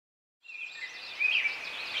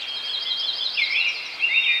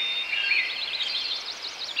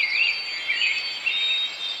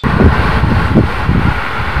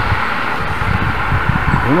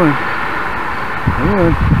Come on. Come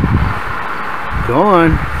on. Go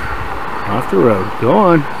on. Off the road. Go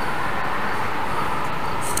on.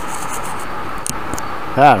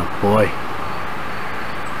 Atta boy.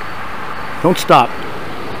 Don't stop.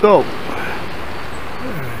 Go.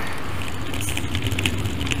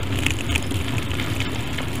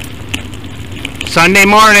 Sunday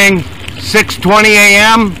morning, 6:20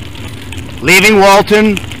 a.m. leaving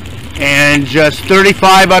Walton and just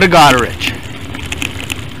 35 out of Goderich.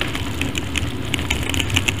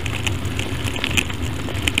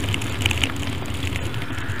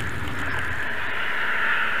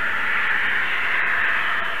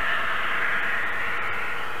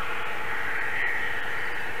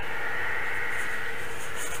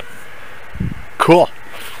 Cool.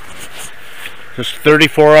 Just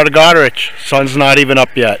 34 out of Goderich. Sun's not even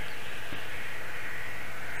up yet.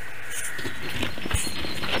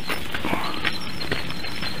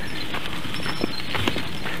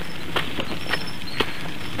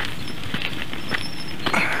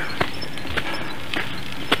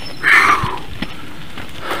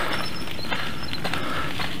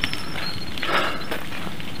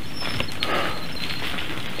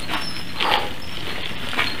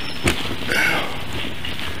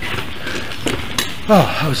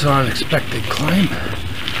 Oh, that was an unexpected climb.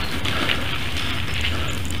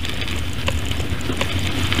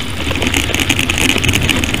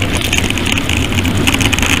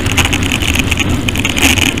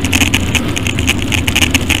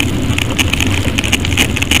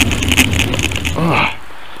 Oh.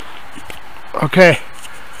 Okay,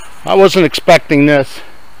 I wasn't expecting this.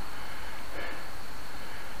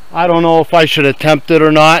 I don't know if I should attempt it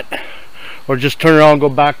or not, or just turn around and go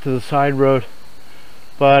back to the side road.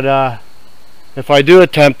 But if I do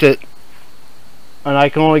attempt it and I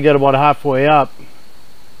can only get about halfway up,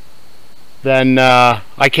 then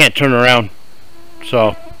I can't turn around.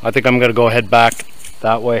 So I think I'm going to go head back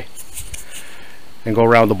that way and go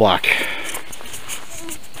around the block.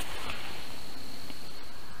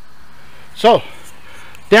 So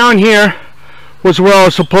down here was where I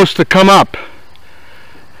was supposed to come up,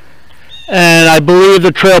 and I believe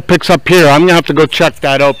the trail picks up here. I'm gonna have to go check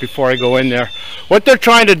that out before I go in there. What they're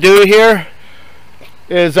trying to do here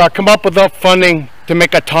is come up with enough funding to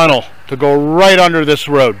make a tunnel to go right under this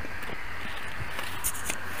road.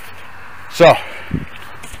 So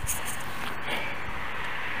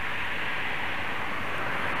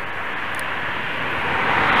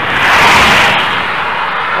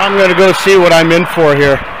I'm gonna go see what I'm in for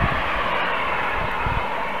here.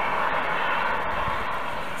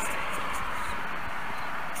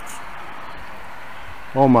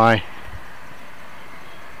 Oh my.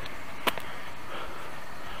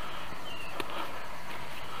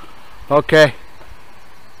 Okay.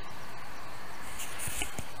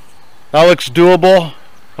 That looks doable.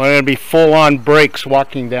 I'm going to be full on brakes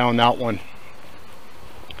walking down that one.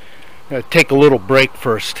 I'm going to take a little break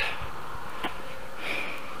first.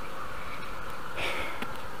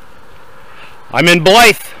 I'm in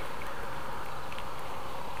Blythe.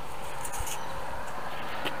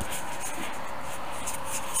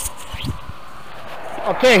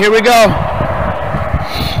 Okay, here we go.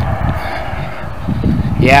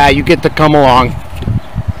 Yeah, you get to come along.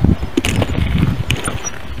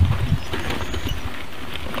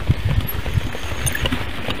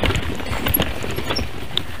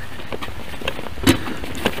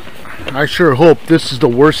 I sure hope this is the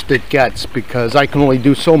worst it gets, because I can only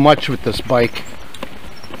do so much with this bike.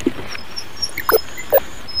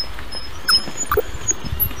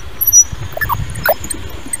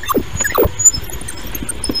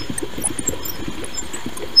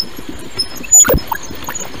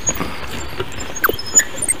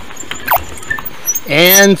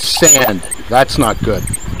 And sand. That's not good.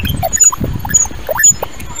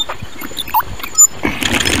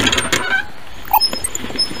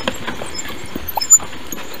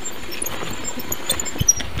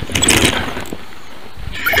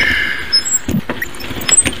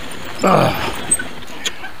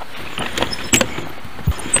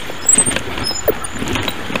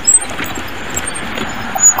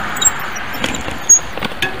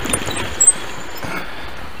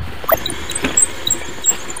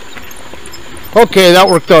 Okay, that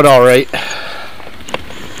worked out all right.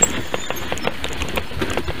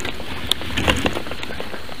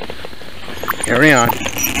 Carry on.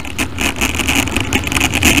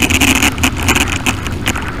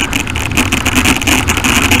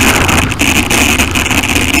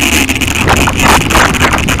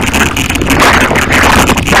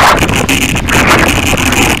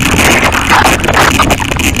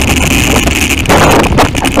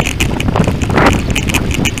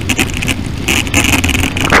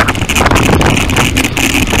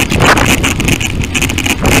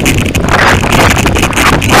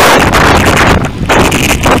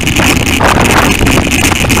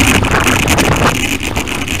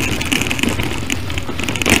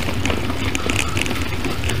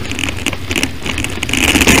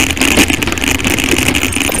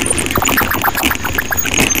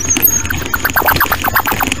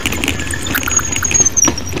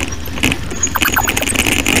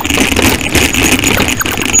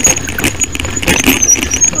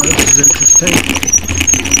 thing.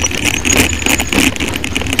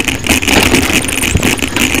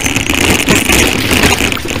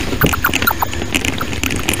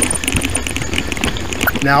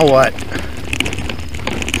 Now what?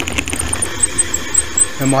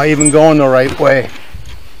 Am I even going the right way?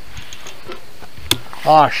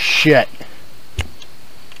 Oh shit.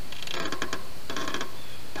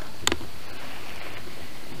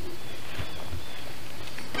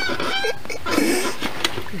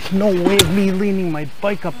 There's no way of me leaning my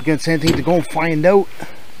bike up against anything to go and find out.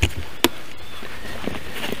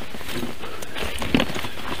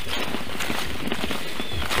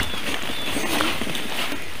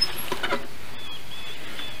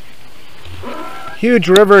 Huge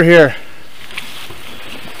river here.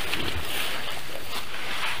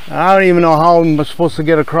 I don't even know how I'm supposed to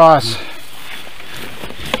get across.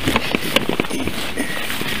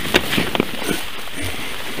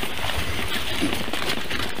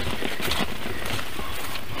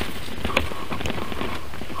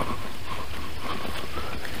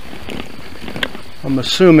 I'm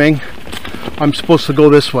assuming I'm supposed to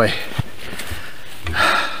go this way.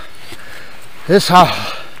 This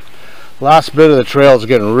last bit of the trail is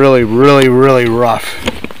getting really rough.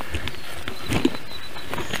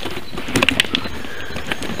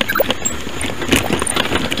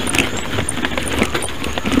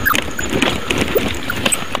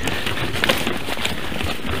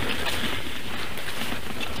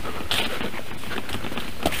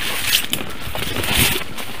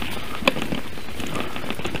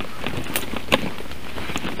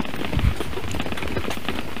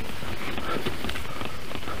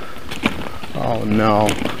 Oh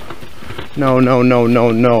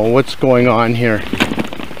no. No. What's going on here?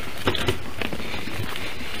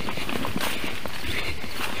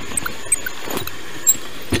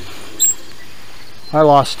 I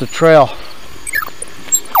lost the trail.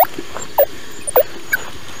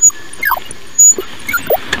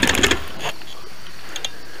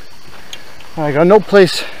 I got no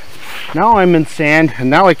place. Now I'm in sand and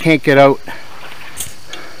now I can't get out.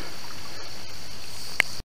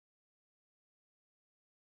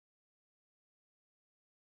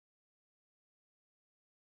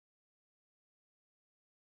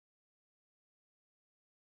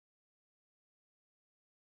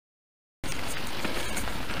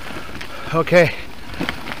 Okay,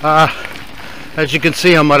 as you can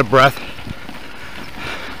see, I'm out of breath.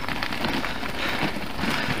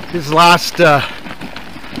 These last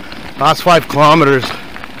 5 kilometers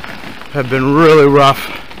have been really rough.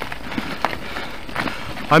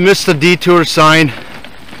 I missed the detour sign.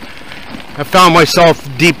 I found myself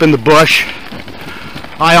deep in the bush.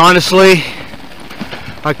 I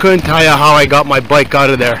couldn't tell you how I got my bike out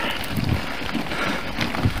of there,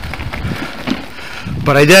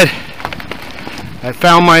 but I did. I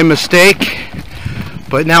found my mistake,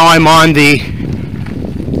 but now I'm on the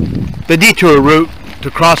detour route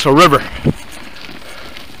to cross a river.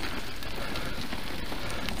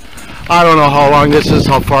 I don't know how long this is,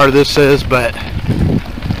 how far this is, but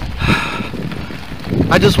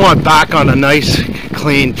I just want back on a nice,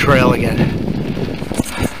 clean trail again.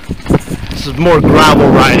 This is more gravel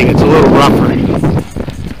riding, it's a little rougher.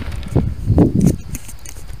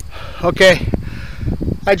 Okay.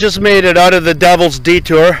 I just made it out of the Devil's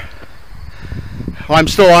Detour. Well, I'm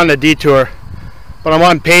still on the detour, but I'm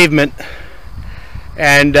on pavement,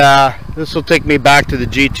 and this will take me back to the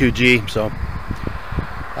G2G. So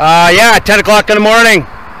yeah, 10 o'clock in the morning.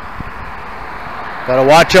 Gotta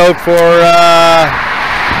watch out for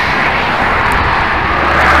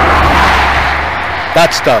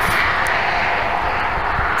that stuff.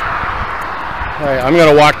 All right, I'm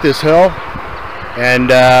gonna walk this hill and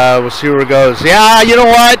we'll see where it goes. Yeah, you know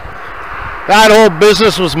what? That whole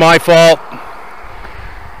business was my fault.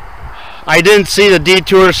 I didn't see the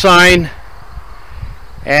detour sign,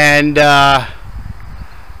 and I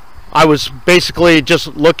was basically just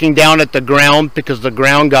looking down at the ground because the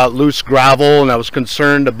ground got loose gravel, and I was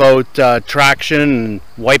concerned about traction and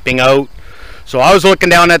wiping out. So I was looking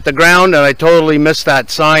down at the ground and I totally missed that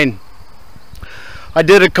sign. I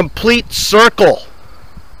did a complete circle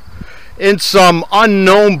in some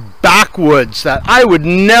unknown backwoods that I would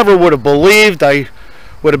never would have believed I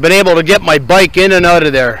would have been able to get my bike in and out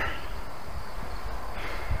of there.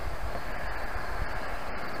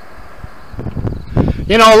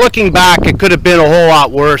 You know, looking back, it could have been a whole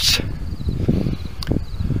lot worse.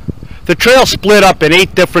 The trail split up in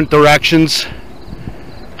 8 different directions.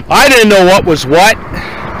 I didn't know what was what.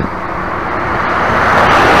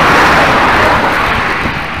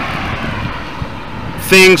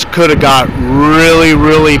 things could have got really,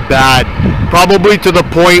 really bad. Probably to the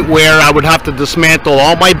point where I would have to dismantle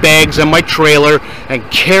all my bags and my trailer and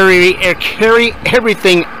carry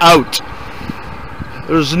everything out.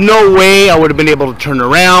 There's no way I would have been able to turn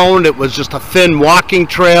around. It was just a thin walking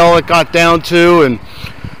trail it got down to, and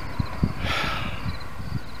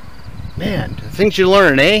man, the things you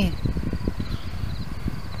learn, eh?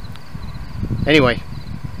 Anyway,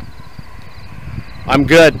 I'm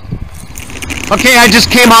good. Okay, I just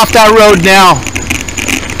came off that road now,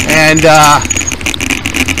 and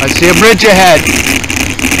I see a bridge ahead.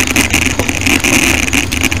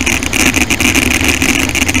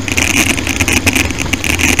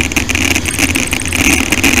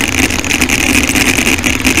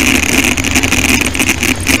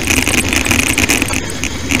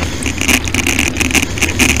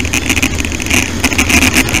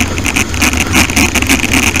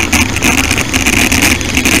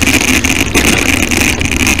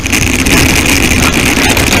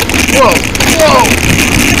 Whoa, whoa!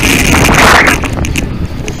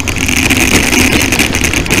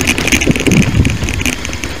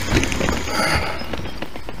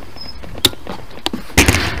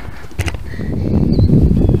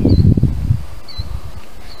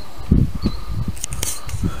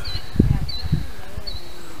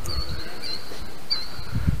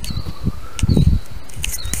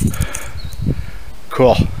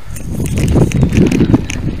 Cool.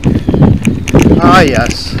 Ah,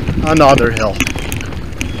 yes. Another hill.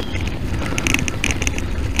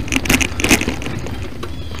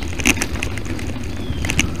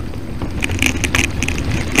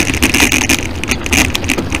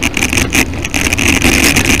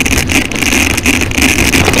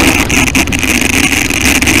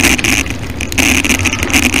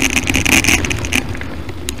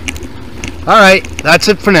 All right, that's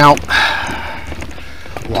it for now.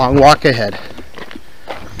 Long walk ahead.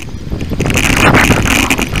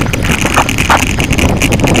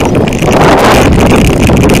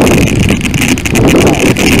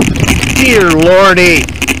 Dear Lordy.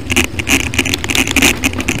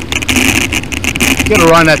 Get a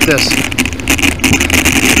run at this.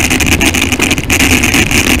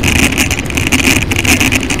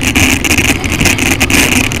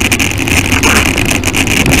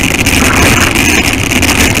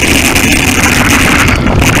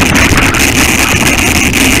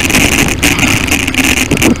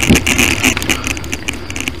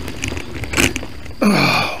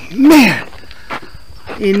 Oh, man.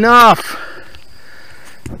 Enough.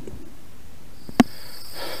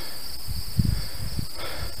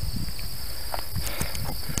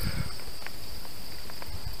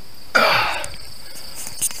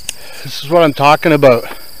 This is what I'm talking about.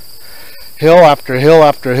 Hill after hill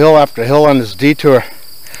after hill after hill on this detour.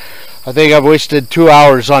 I think I've wasted 2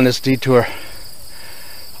 hours on this detour.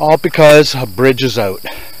 All because a bridge is out.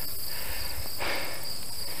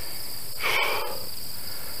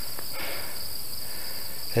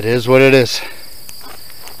 It is what it is.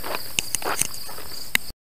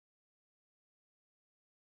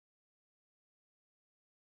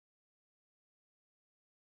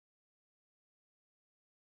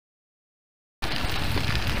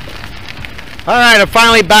 Alright, I'm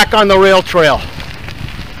finally back on the rail trail.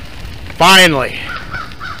 Finally.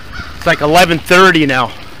 It's like 11:30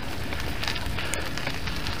 now.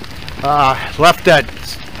 Left at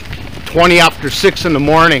 20 after 6 in the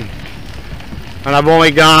morning. And I've only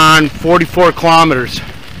gone 44 kilometers.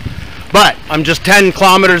 But I'm just 10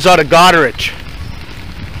 kilometers out of Goderich.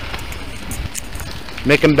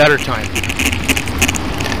 Making better time.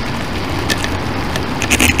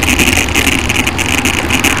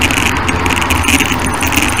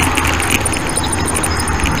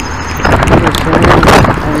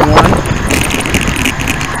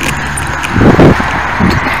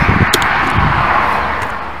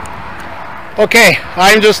 Okay,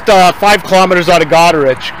 I'm just 5 kilometers out of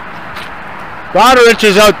Goderich. Goderich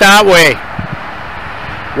is out that way.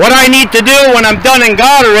 What I need to do when I'm done in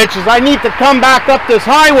Goderich is I need to come back up this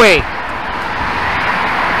highway.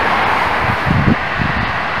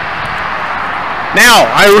 Now,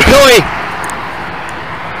 I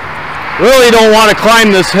really don't want to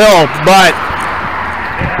climb this hill, but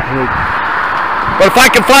if I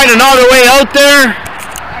can find another way out there,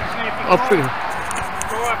 I'll figure.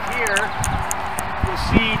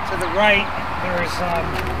 To the right,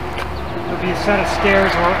 there'll be a set of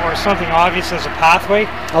stairs or something obvious as a pathway.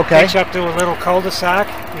 Okay. Takes you up to a little cul-de-sac.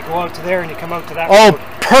 You go out to there and you come out to that road.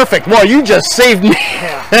 Oh, perfect. Well, you just saved me.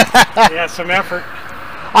 Yeah. Yeah, some effort.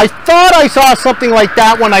 I thought I saw something like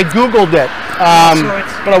that when I Googled it,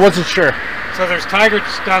 but I wasn't sure. So there's Tiger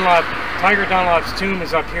Dunlop's tomb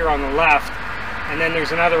is up here on the left, and then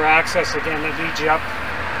there's another access again that leads you up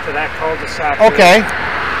to that cul-de-sac. Okay.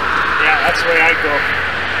 Yeah, that's the way I'd go.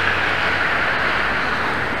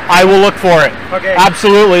 I will look for it. Okay.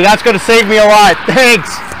 Absolutely. That's going to save me a lot.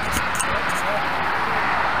 Thanks.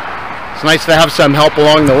 It's nice to have some help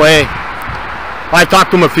along the way. I've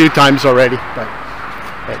talked to him a few times already, but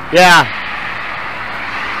yeah.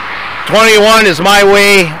 21 is my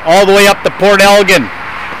way all the way up to Port Elgin.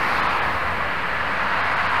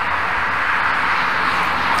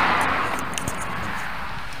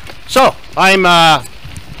 So I'm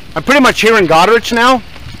pretty much here in Goderich now.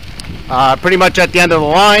 Pretty much at the end of the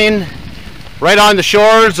line, right on the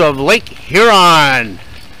shores of Lake Huron.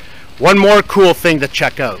 One more cool thing to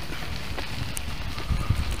check out.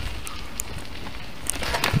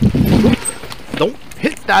 Don't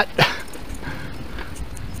hit that.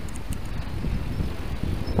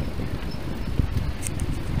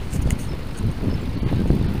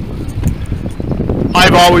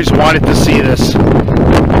 I've always wanted to see this.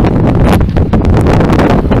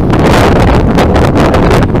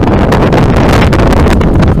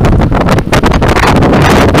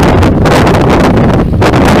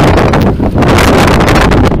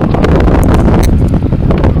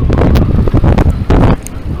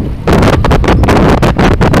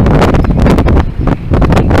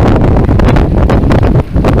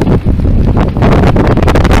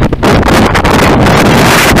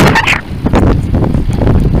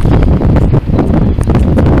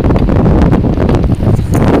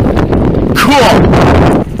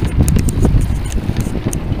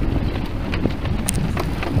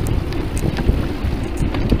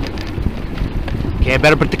 Okay, I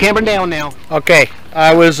better put the camera down now. Okay,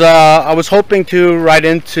 I was hoping to ride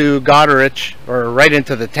into Goderich, or right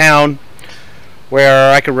into the town,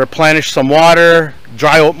 where I could replenish some water,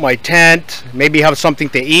 dry out my tent, maybe have something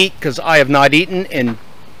to eat, because I have not eaten in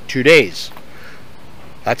 2 days.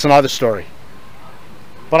 That's another story.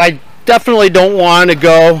 But I definitely don't want to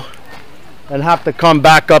go and have to come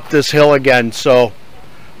back up this hill again, so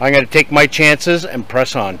I'm going to take my chances and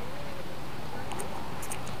press on.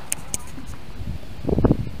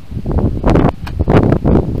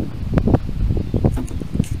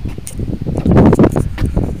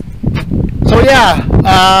 So yeah,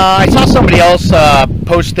 I saw somebody else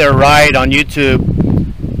post their ride on YouTube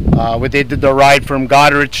where they did the ride from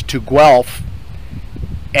Goderich to Guelph,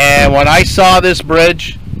 and when I saw this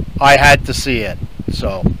bridge, I had to see it.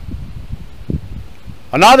 So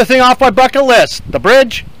another thing off my bucket list, the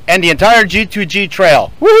bridge and the entire G2G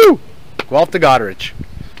trail. Woohoo! Guelph to Goderich.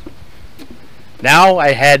 Now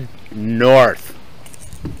I head north.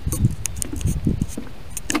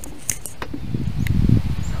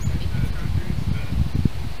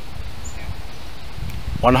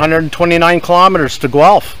 "129 kilometers to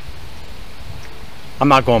Guelph." I'm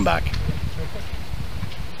not going back.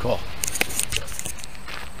 Cool.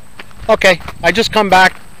 Okay, I just come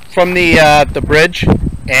back from the bridge,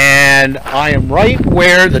 and I am right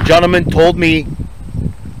where the gentleman told me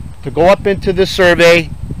to go up into this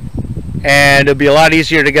survey, and it'll be a lot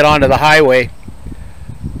easier to get onto the highway.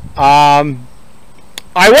 I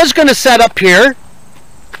was going to set up here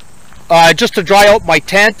just to dry out my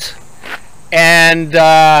tent and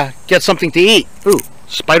get something to eat. Ooh,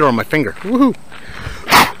 spider on my finger. Woohoo!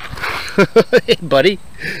 Hey, buddy,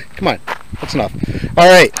 come on, that's enough. All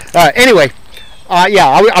right. Anyway, yeah,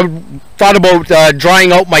 I thought about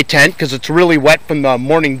drying out my tent because it's really wet from the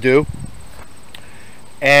morning dew,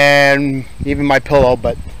 and even my pillow,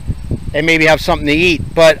 and maybe have something to eat.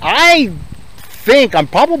 But I think I'm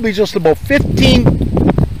probably just about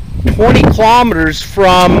 15-20 kilometers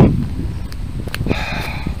from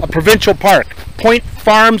a provincial park, Point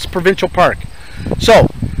Farms Provincial Park. So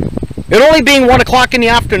it only being 1 o'clock in the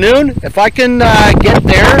afternoon, if I can get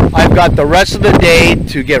there, I've got the rest of the day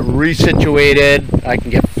to get resituated. I can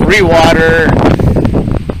get free water,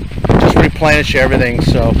 just replenish everything.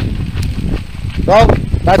 So well,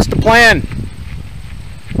 that's the plan.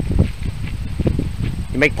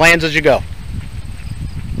 You make plans as you go.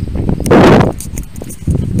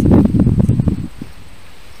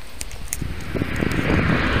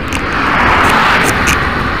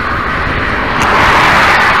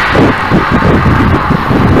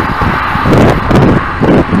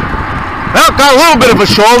 Well, got a little bit of a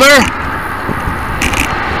shoulder.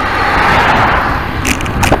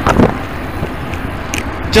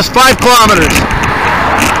 Just 5 kilometers.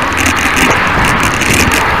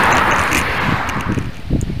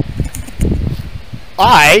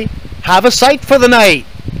 I have a site for the night.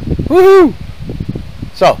 Woohoo!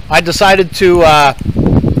 So I decided to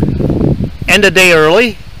end the day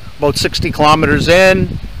early, about 60 kilometers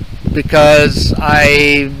in. because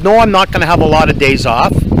I know I'm not going to have a lot of days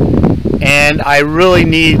off, and I really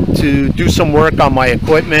need to do some work on my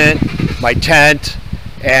equipment, my tent,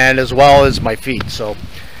 and as well as my feet. So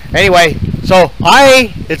anyway, so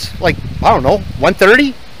it's like, I don't know,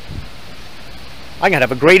 1:30. I'm gonna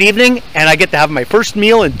have a great evening, and I get to have my first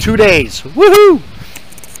meal in 2 days. Woohoo!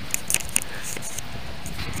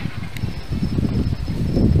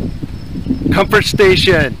 Comfort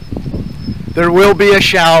station. There will be a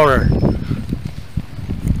shower.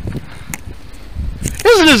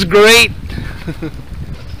 Isn't this great?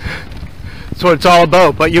 That's what it's all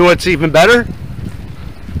about. But you know what's even better?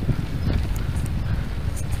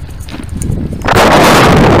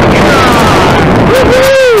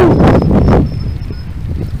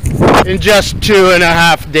 In just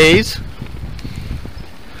 2.5 days.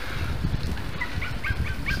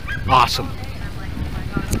 Awesome.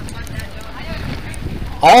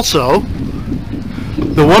 Also,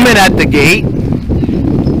 the woman at the gate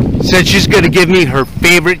said she's going to give me her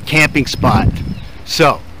favorite camping spot.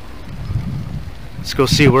 So, let's go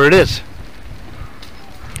see where it is.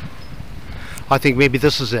 I think maybe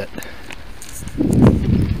this is it.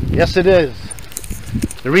 Yes, it is.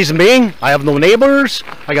 The reason being, I have no neighbors.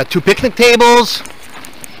 I got 2 picnic tables.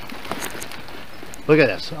 Look at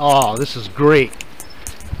this. Oh, this is great.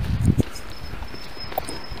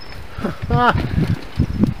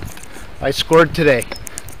 I scored today.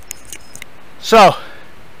 So,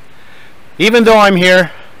 even though I'm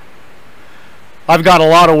here, I've got a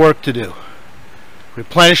lot of work to do.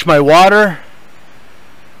 Replenish my water,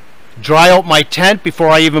 dry out my tent before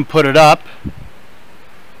I even put it up.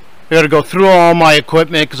 I got to go through all my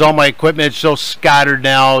equipment because all my equipment is so scattered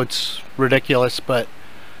now, it's ridiculous. But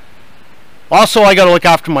also I got to look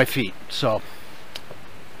after my feet. So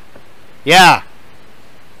yeah,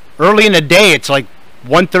 early in the day, it's like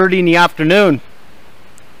 1:30 in the afternoon.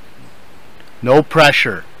 No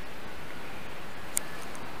pressure.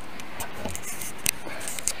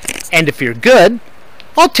 And if you're good,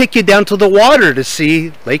 I'll take you down to the water to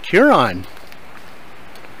see Lake Huron.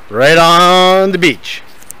 Right on the beach.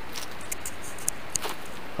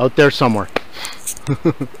 Out there somewhere.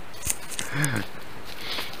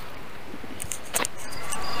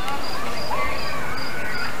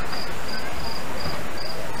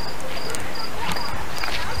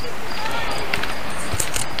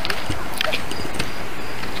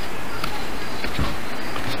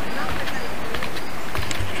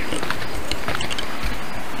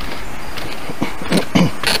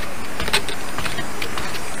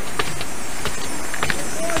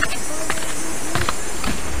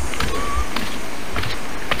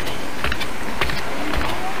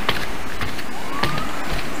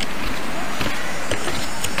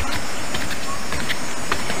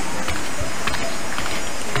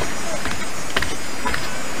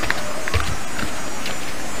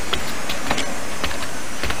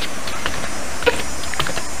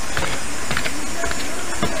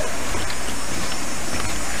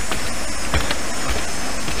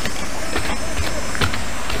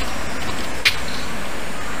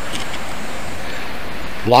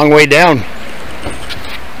 Long way down.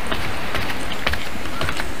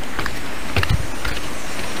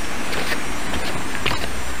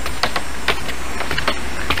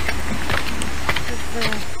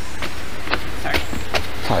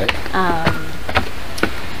 Sorry.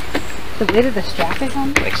 The weight of the strap is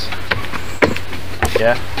on? Thanks.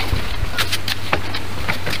 Yeah.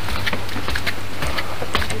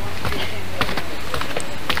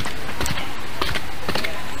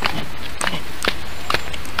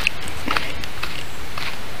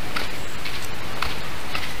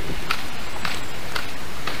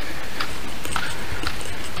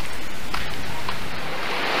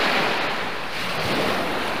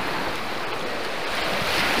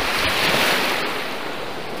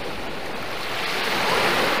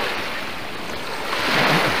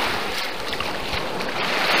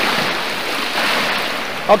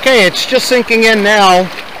 Okay, it's just sinking in now.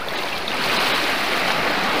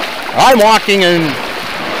 I'm walking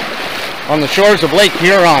on the shores of Lake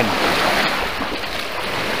Huron.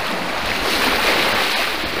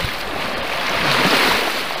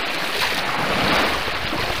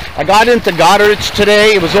 I got into Goddard's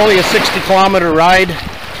today. It was only a 60-kilometer ride,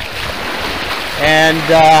 and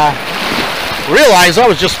realized I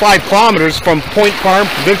was just 5 kilometers from Point Farms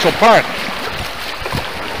Provincial Park.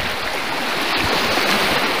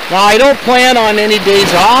 Now, I don't plan on any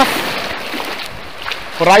days off,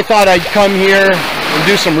 but I thought I'd come here and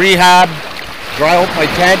do some rehab, dry out my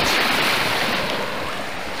tent,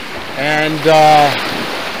 and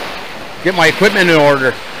get my equipment in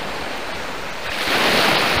order.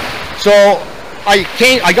 So,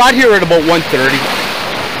 I got here at about 1:30.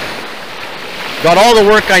 Got all the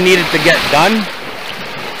work I needed to get done.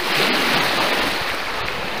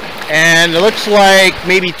 And it looks like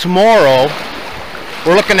maybe tomorrow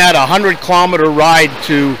we're looking at a 100-kilometer ride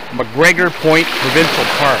to Point Provincial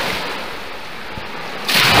Park.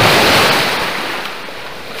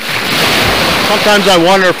 Sometimes I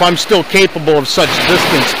wonder if I'm still capable of such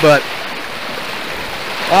distance, but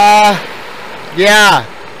yeah.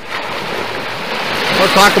 We'll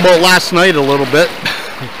talk about last night a little bit.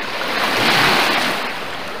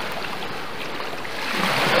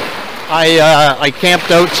 I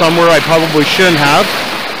camped out somewhere I probably shouldn't have,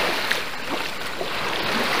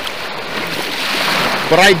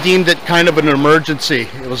 but I deemed it kind of an emergency.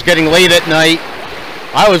 It was getting late at night.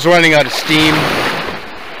 I was running out of steam,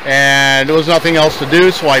 and there was nothing else to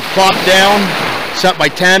do, so I plopped down, set my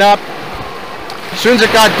tent up. As soon as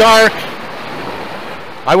it got dark,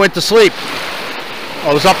 I went to sleep.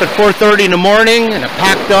 I was up at 4:30 in the morning, and I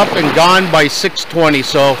packed up and gone by 6:20,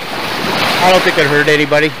 so I don't think it hurt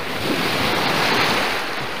anybody.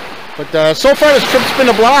 But so far this trip's been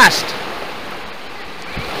a blast.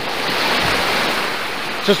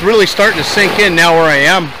 It's just really starting to sink in now where I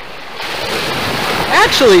am.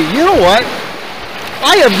 Actually, you know what?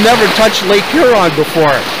 I have never touched Lake Huron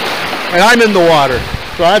before, and I'm in the water,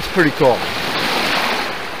 so that's pretty cool.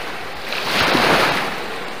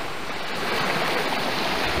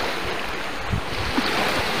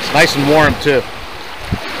 It's nice and warm too.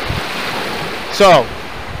 So,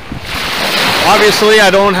 obviously I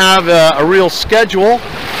don't have a real schedule,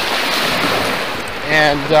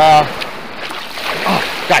 and oh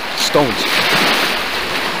god, stones.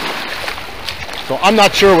 So I'm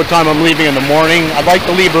not sure what time I'm leaving in the morning. I'd like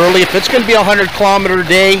to leave early. If it's going to be a 100-kilometer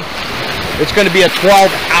day, it's going to be a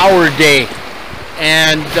 12-hour day,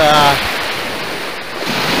 and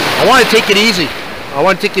I want to take it easy. I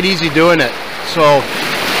want to take it easy doing it. So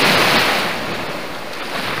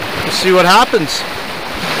we'll see what happens.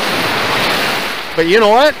 But you know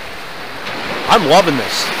what? I'm loving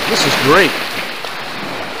this. This is great.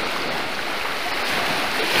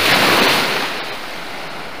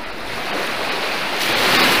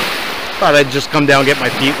 Thought I'd just come down and get my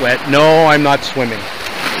feet wet. No, I'm not swimming.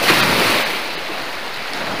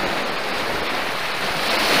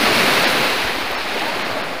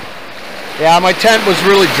 Yeah, my tent was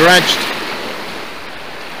really drenched.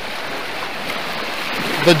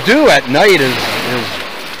 The dew at night is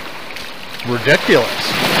ridiculous.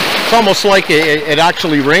 It's almost like it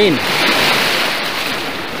actually rained.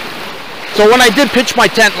 So when I did pitch my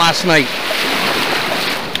tent last night,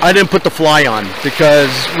 I didn't put the fly on because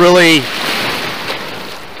really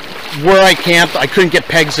where I camped I couldn't get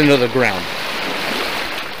pegs into the ground.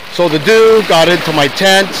 So the dew got into my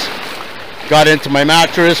tent, got into my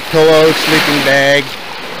mattress, pillow, sleeping bag,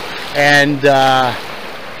 and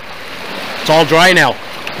it's all dry now.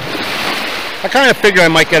 I kind of figured I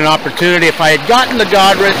might get an opportunity. If I had gotten the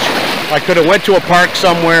Godrich, I could have went to a park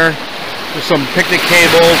somewhere with some picnic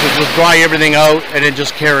tables and just dry everything out and then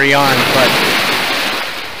just carry on. But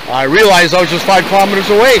I realized I was just 5 kilometers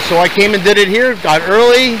away, so I came and did it here, got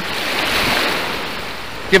early,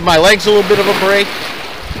 give my legs a little bit of a break,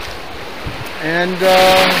 and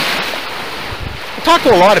I talked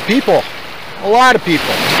to a lot of people.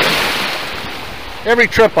 Every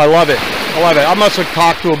trip, I love it. I must have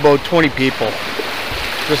talked to about 20 people.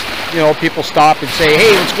 Just, you know, people stop and say,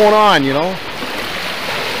 hey, what's going on, you know?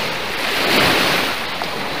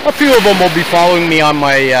 A few of them will be following me on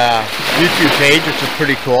my YouTube page, which is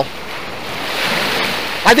pretty cool.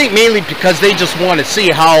 I think mainly because they just want to see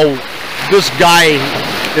how this guy,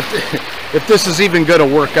 if this is even going to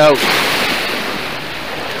work out.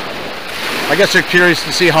 I guess they're curious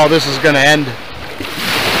to see how this is going to end.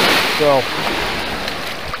 So,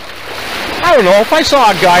 I don't know, if I saw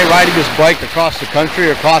a guy riding his bike across the country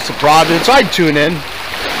or across the province, I'd tune in.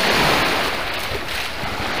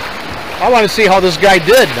 I want to see how this guy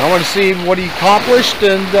did. I want to see what he accomplished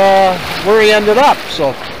and where he ended up.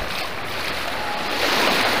 So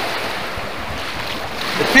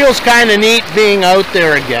it feels kind of neat being out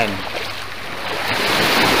there again.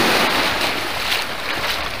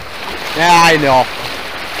 Yeah, I know.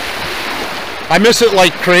 I miss it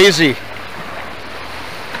like crazy.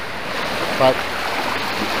 But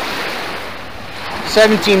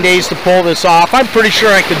 17 days to pull this off. I'm pretty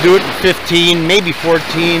sure I could do it in 15, maybe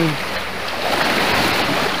 14.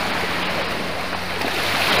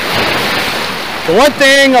 The one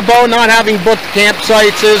thing about not having booked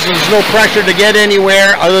campsites is there's no pressure to get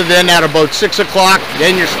anywhere other than at about 6 o'clock.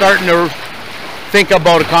 Then you're starting to think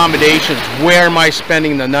about accommodations. Where am I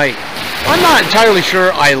spending the night? I'm not entirely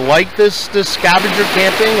sure I like this scavenger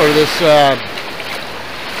camping, or this what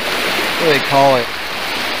do they call it?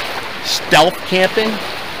 Stealth camping.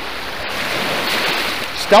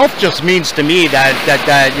 Stealth just means to me that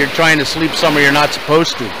you're trying to sleep somewhere you're not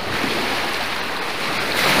supposed to.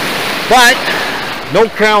 But no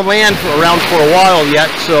crown land around for a while yet,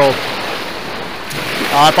 so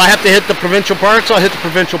if I have to hit the provincial parks, I'll hit the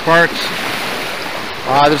provincial parks.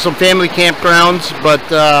 There's some family campgrounds, but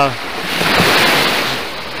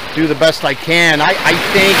do the best I can. I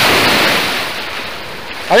think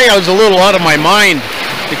I was a little out of my mind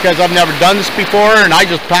because I've never done this before, and I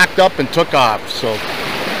just packed up and took off. So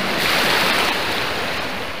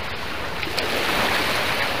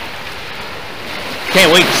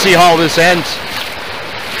can't wait to see how this ends.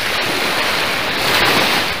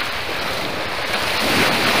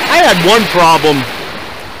 I had one problem.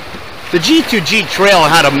 The G2G trail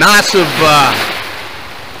had a massive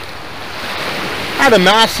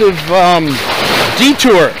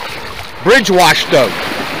detour, bridge washed out.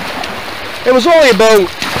 It was only about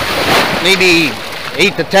maybe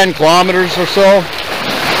 8 to 10 kilometers or so,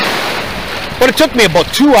 but it took me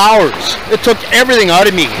about 2 hours. It took everything out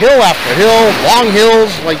of me, hill after hill, long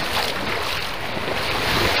hills. Like,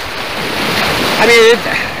 I mean,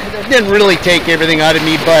 it didn't really take everything out of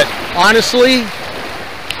me, but honestly,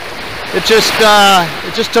 it just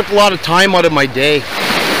took a lot of time out of my day.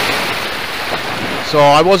 So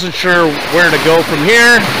I wasn't sure where to go from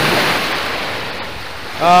here,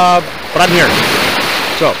 but I'm here.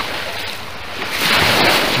 So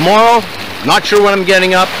tomorrow, not sure when I'm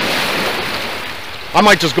getting up. I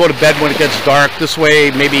might just go to bed when it gets dark. This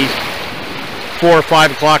way, maybe 4 or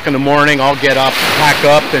 5 o'clock in the morning, I'll get up, pack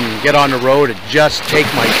up, and get on the road and just take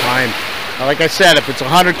my time. Like I said, if it's a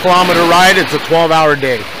 100-kilometer ride, it's a 12-hour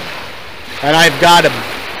day. And I've got a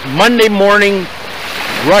Monday morning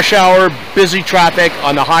rush hour busy traffic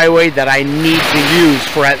on the highway that I need to use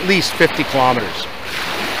for at least 50 kilometers.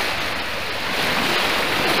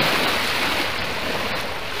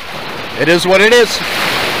 It is what it is.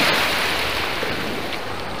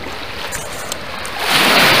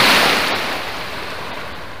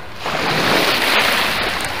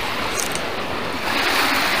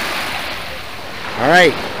 All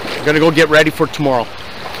right, I'm gonna go get ready for tomorrow.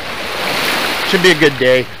 Should be a good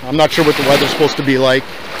day. I'm not sure what the weather's supposed to be like.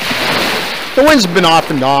 The wind's been off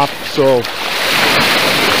and off, so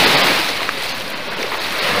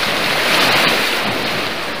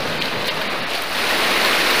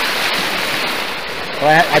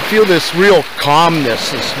I feel this real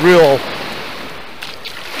calmness, this real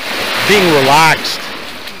being relaxed,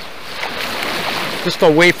 just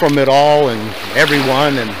away from it all and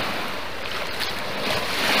everyone, and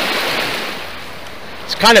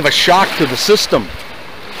it's kind of a shock to the system.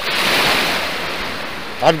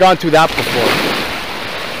 I've gone through that before.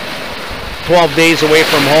 12 days away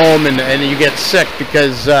from home, and you get sick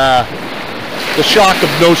because the shock of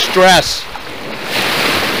no stress.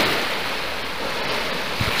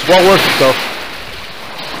 It's well worth it though.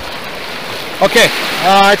 Okay,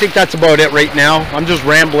 I think that's about it right now. I'm just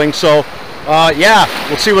rambling, so yeah,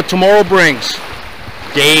 we'll see what tomorrow brings.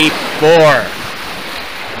 Day 4.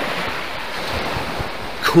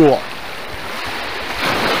 Cool.